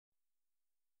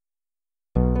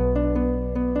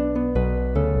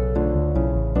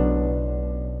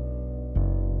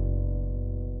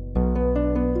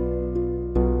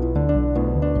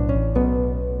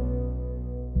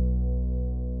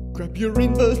your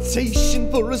invitation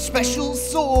for a special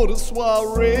sort of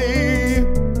soiree.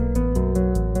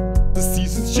 The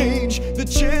seasons change, the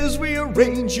chairs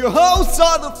rearrange, your hosts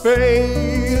are the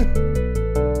Fae.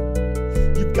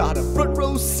 You've got a front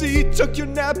row seat, tuck your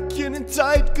napkin in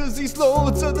tight, cause these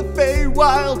lords of the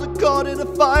Feywild are caught in a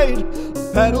fight.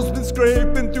 A paddle's been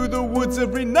scraping through the woods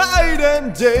every night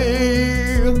and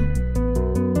day.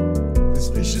 This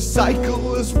vicious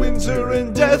cycle is winter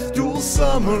and death, duels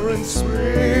summer and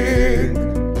spring.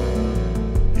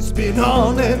 It's been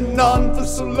on and on for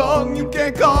so long you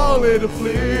can't call it a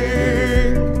fling.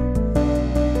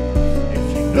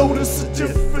 If you notice a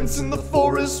difference in the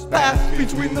forest path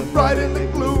between the bright and the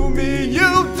gloomy,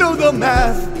 you do the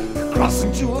math.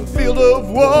 Crossing to a field of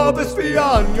war that's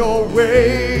beyond your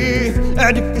way.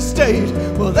 And if you stayed,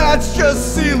 well that's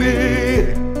just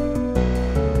Seelie.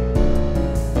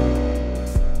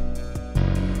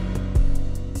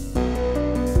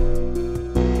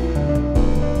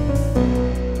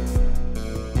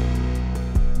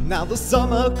 Now the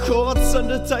summer court's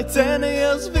under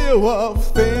Titania's view of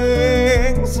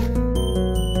things.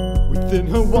 Within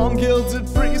her warm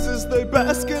gilded breezes they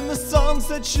bask in the songs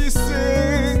that she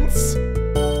sings.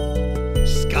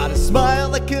 She's got a smile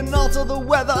that can alter the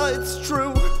weather, it's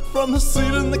true. From her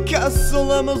seat in the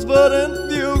castle a most verdant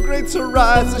view greets her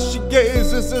eyes as she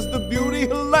gazes as the beauty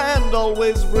her land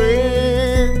always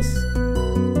brings.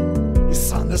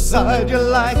 Yes, on the side you're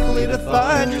likely to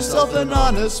find yourself an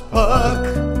honest puck,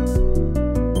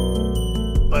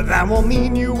 but that won't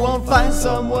mean you won't find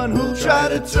someone who'll try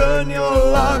to turn your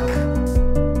luck.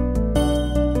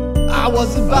 I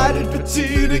was invited for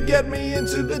tea to get me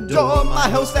into the door. My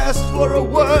host asked for a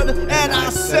word and I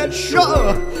said sure.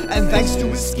 And thanks to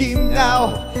his scheme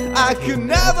now I can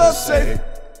never say,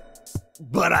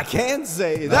 but I can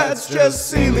say that's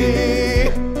just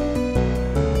Seelie.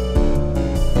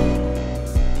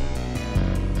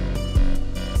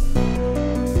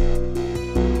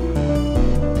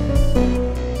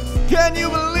 Can you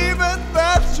believe it?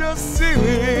 That's just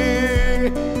Seelie.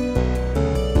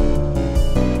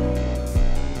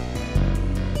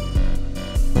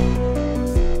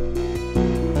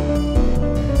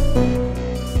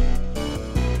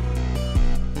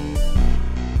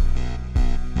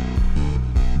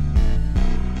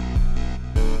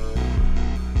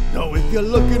 Now if you're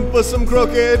looking for some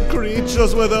crooked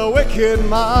creatures with a wicked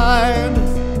mind,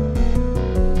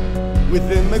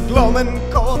 within the gloaming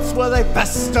courts where they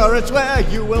fester, it's where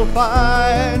you will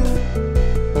find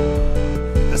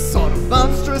the sort of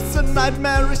monstrous and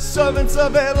nightmarish servants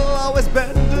of it'll always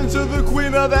bend into the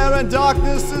queen of air and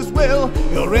darkness's will.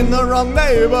 You're in the wrong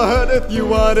neighborhood if you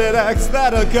wanted acts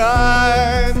that are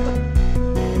kind.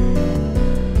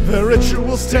 Their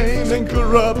rituals tamed and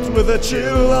corrupt with a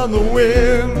chill on the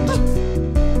wind.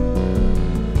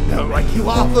 They'll rank you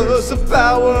offers of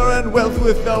power and wealth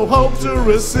with no hope to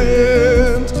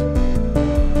rescind.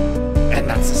 And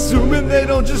that's assuming they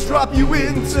don't just drop you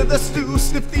into the stew,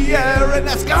 sniff the air and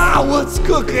ask, what's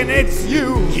cooking? It's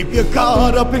you. Keep your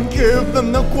guard up and give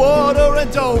them the quarter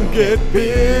and don't get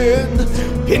pinned.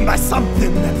 Pinned by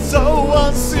something that's so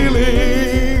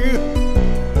unseelie.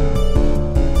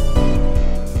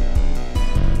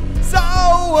 So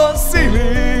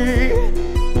unseelie.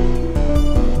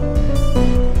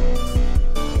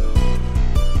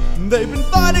 They've been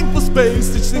fighting for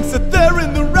space, each thinks that they're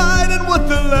in the right, and what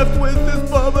they're left with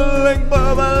is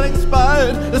bubbling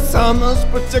spite. The summer's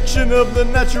protection of the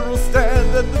natural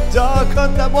stand, and the dark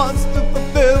hunt that wants to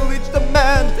fulfill each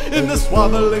demand. In this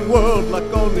swaddling world,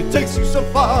 luck only takes you so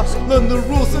far. Learn the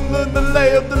rules and learn the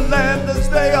lay of the land as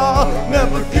they are.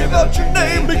 Never give out your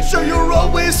name, make sure you're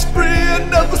always free,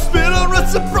 and never spit on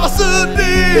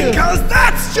reciprocity, because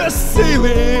that's just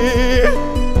Seelie.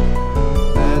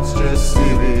 That's just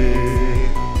Seelie.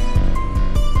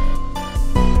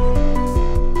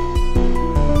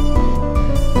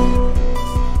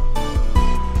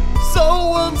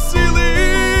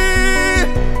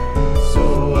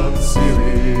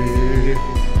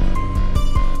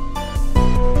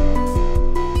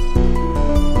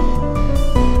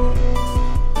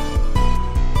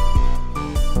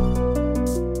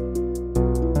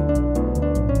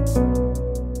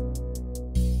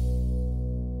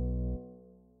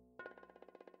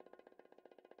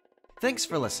 Thanks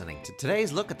for listening to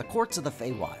today's look at the courts of the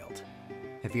Feywild.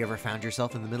 Have you ever found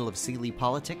yourself in the middle of Seelie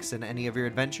politics in any of your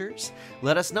adventures?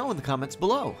 Let us know in the comments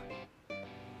below.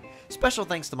 Special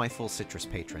thanks to my full citrus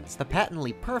patrons, the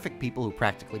patently perfect people who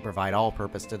practically provide all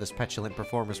purpose to this petulant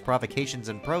performer's provocations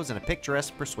and prose and a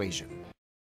picturesque persuasion.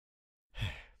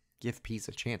 Give peace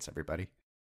a chance, everybody.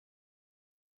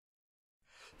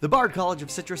 The Bard College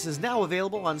of Citrus is now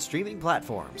available on streaming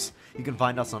platforms. You can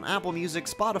find us on Apple Music,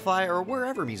 Spotify, or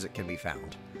wherever music can be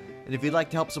found. And if you'd like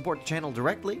to help support the channel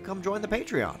directly, come join the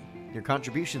Patreon. Your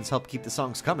contributions help keep the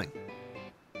songs coming.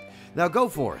 Now go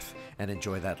forth and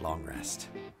enjoy that long rest.